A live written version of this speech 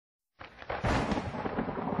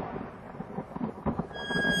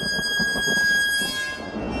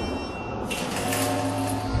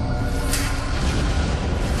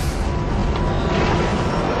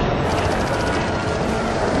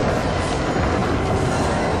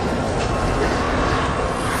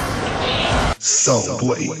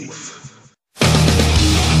Soundwave.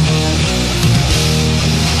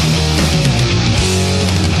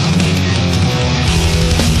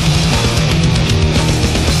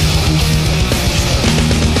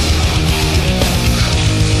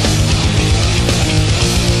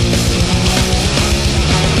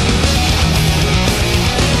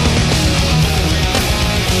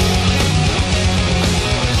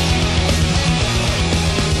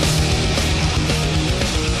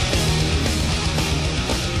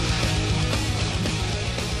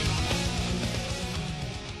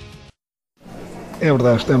 É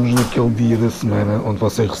verdade, estamos naquele dia da semana onde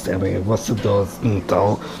vocês recebem a vossa dose de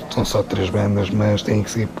metal. São só 3 bandas, mas têm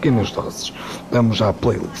que seguir pequenas doses. Vamos já à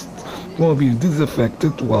playlist. Vão ouvir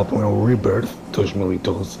Desaffected, o álbum é o Rebirth,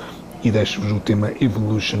 2012, e deixo-vos o tema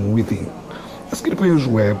Evolution Within. A seguir vem os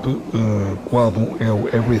Web, o álbum é o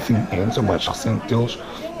Everything Ends, o mais recente deles,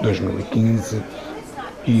 2015,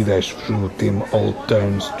 e deixo-vos o tema All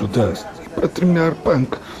Turns to Dust. E para terminar,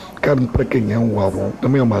 Punk, Carne para Canhão, o álbum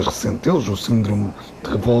também é o mais recente deles, o Síndrome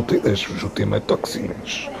de Revolta, e deixo-vos o tema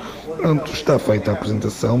Toxinas. Pronto, está feita a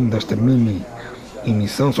apresentação desta mini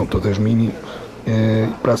emissão, são todas mini.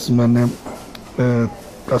 Para a semana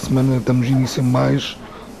damos início a mais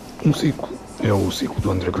um ciclo, é o ciclo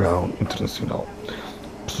do Underground Internacional.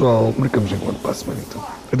 Pessoal, marcamos encontro para a semana então.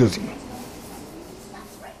 Adeusinho.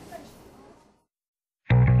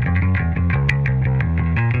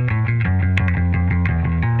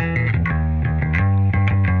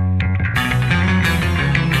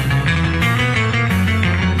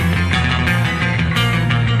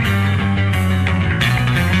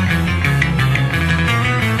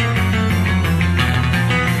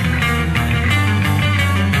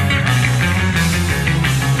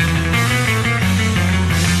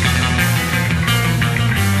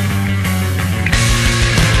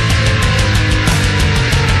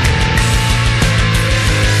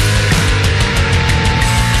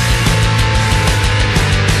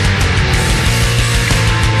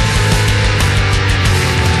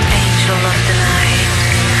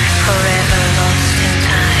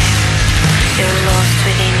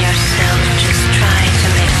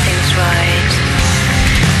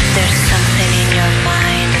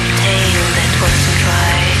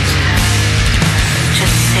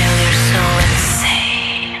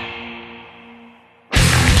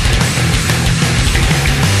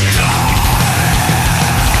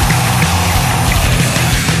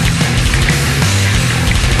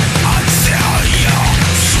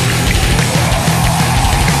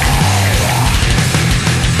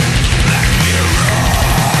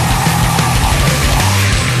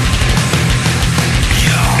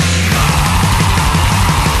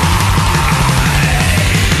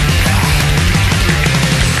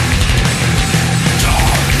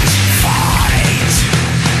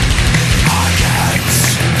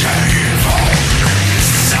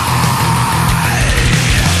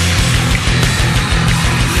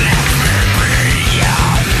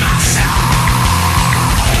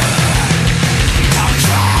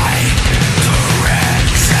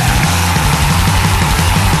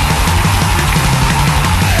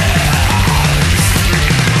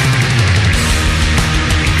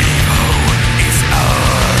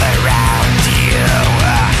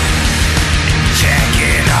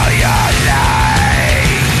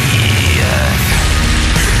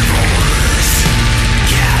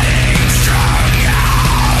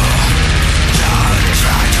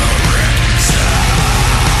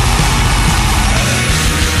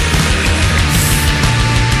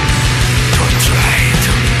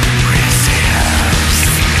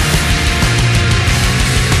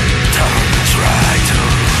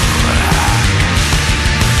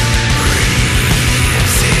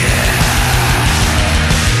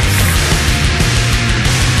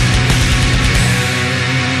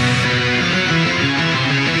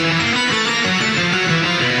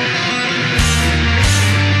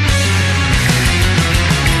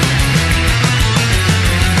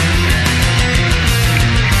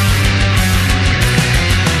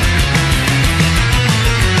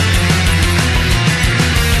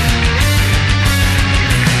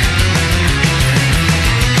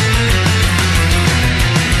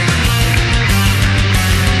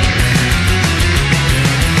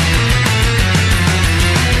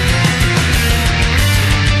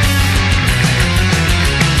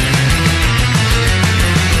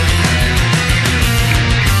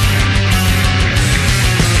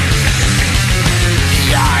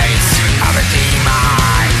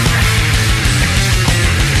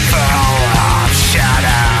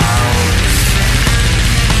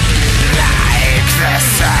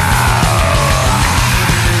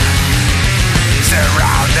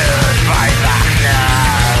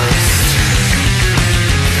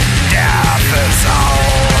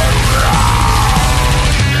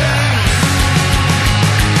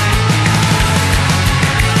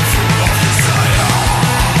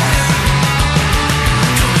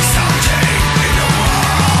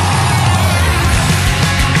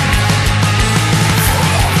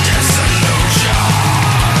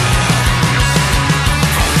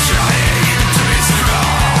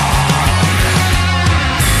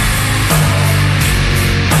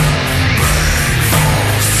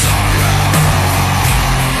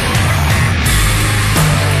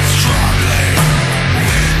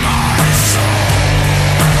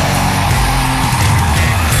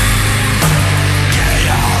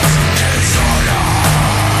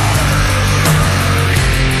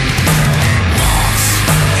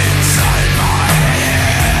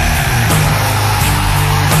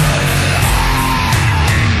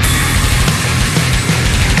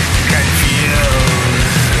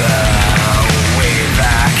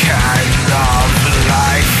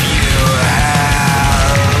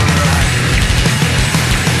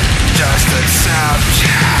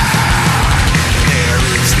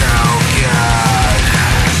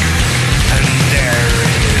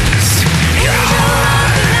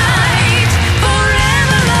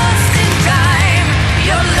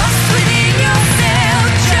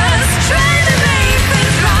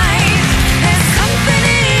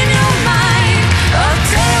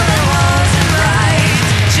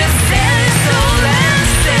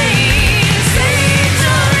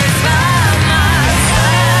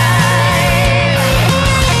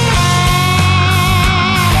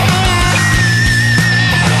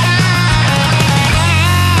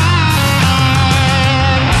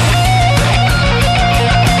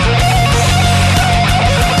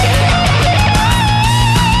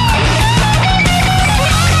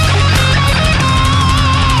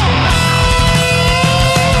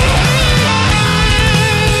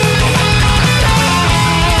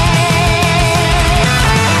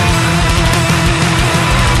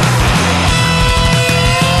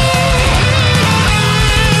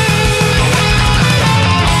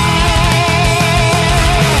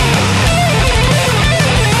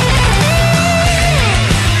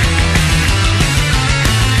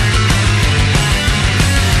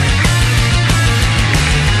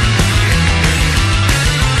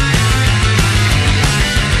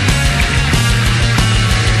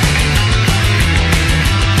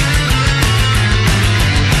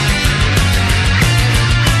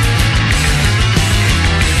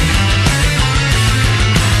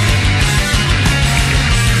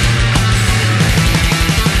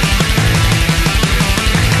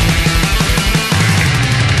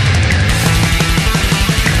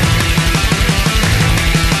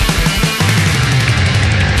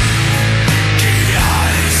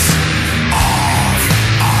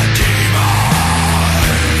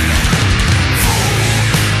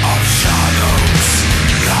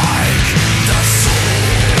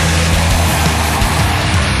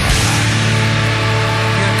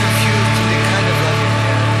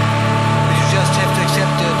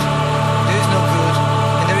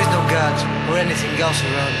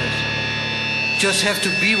 just have to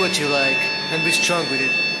be what you like and be strong with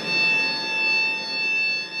it.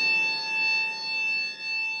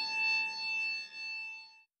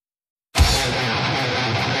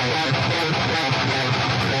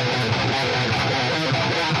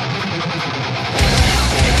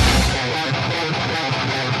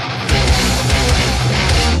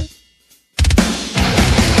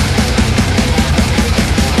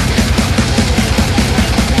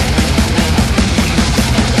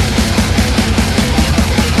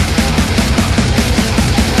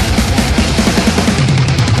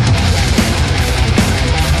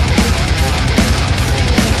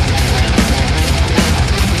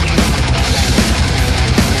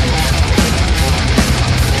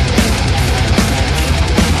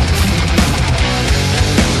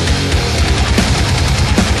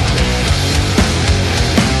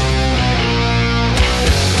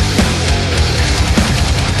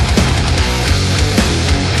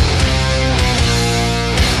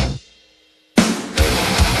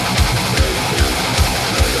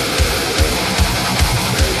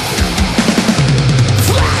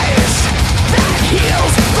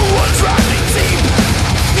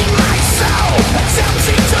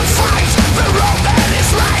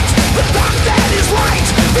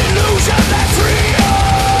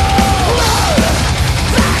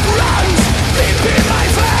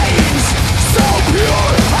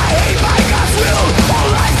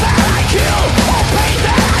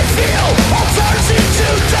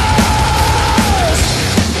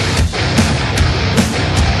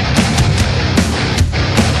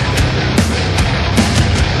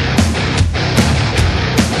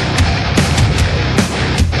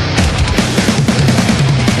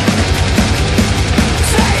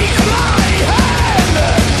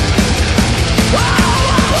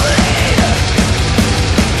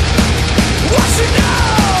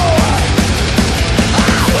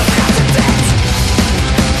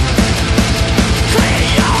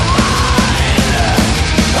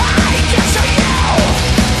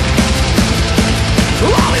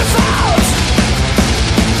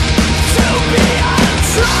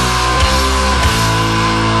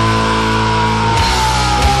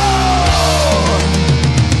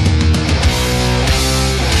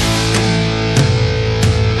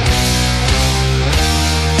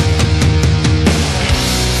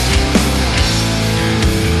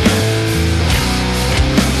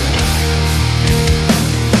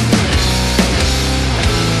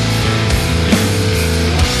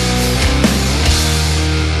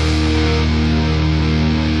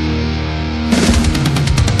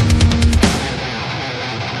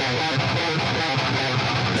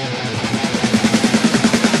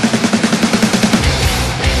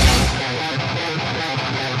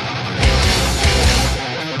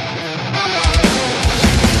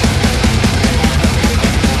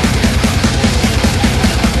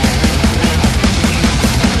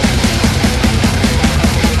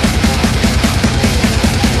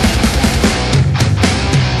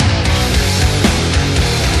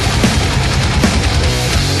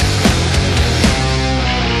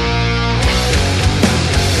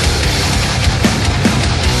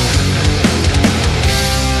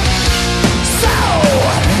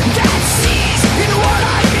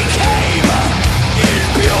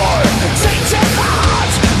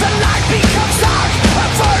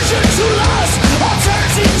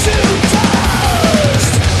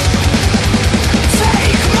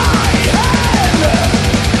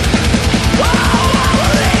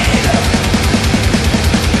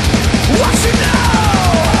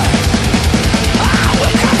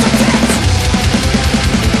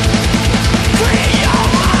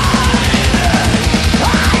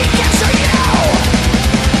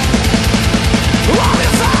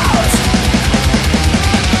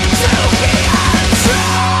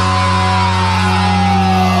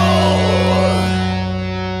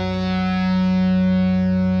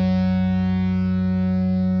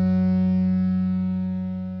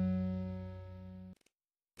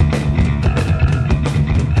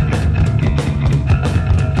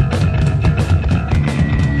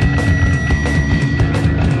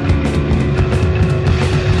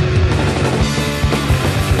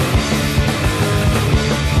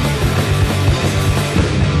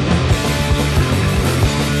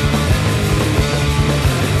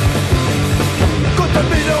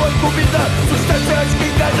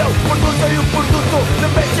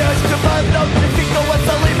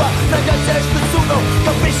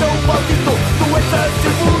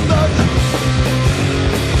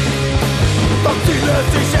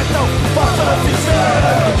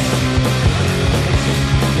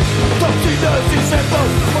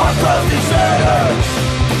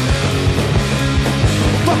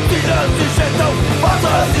 Toxinas injetam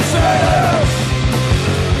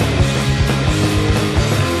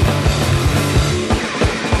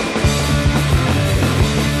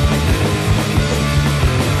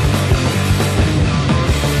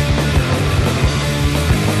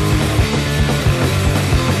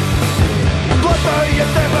Plantei a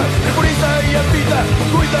terra, arborizei a vida,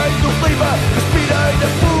 cuidei do clima, respirei a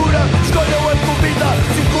pura, escolham a comida,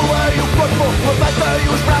 circulei o corpo, levantei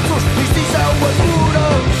os braços, extinção a cura.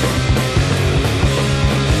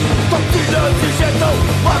 Toxinas injetam,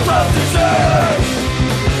 matas e genes.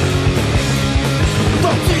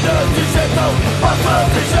 Toxinas injetam,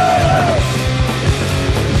 matas e genes.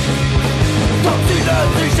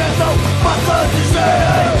 Toxinas injetam, matas e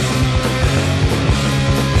genes.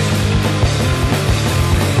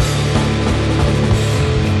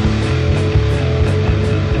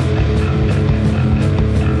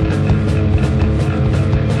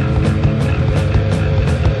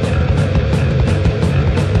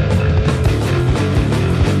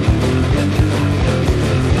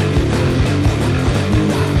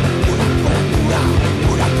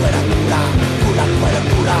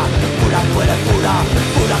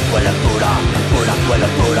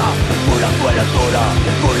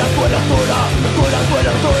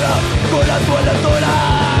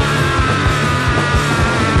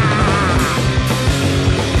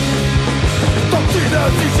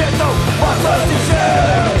 Toxinas injetam, matas e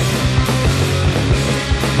genes.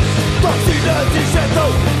 Toxinas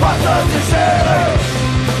injetam, matas e genes.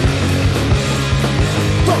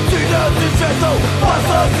 Toxinas injetam,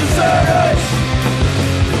 matas e genes.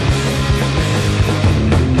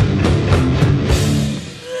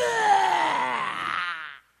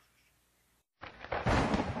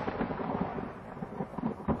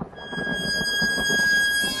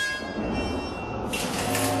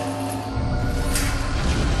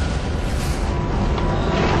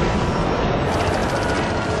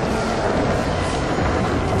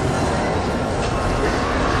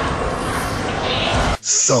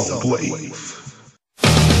 Soundwave.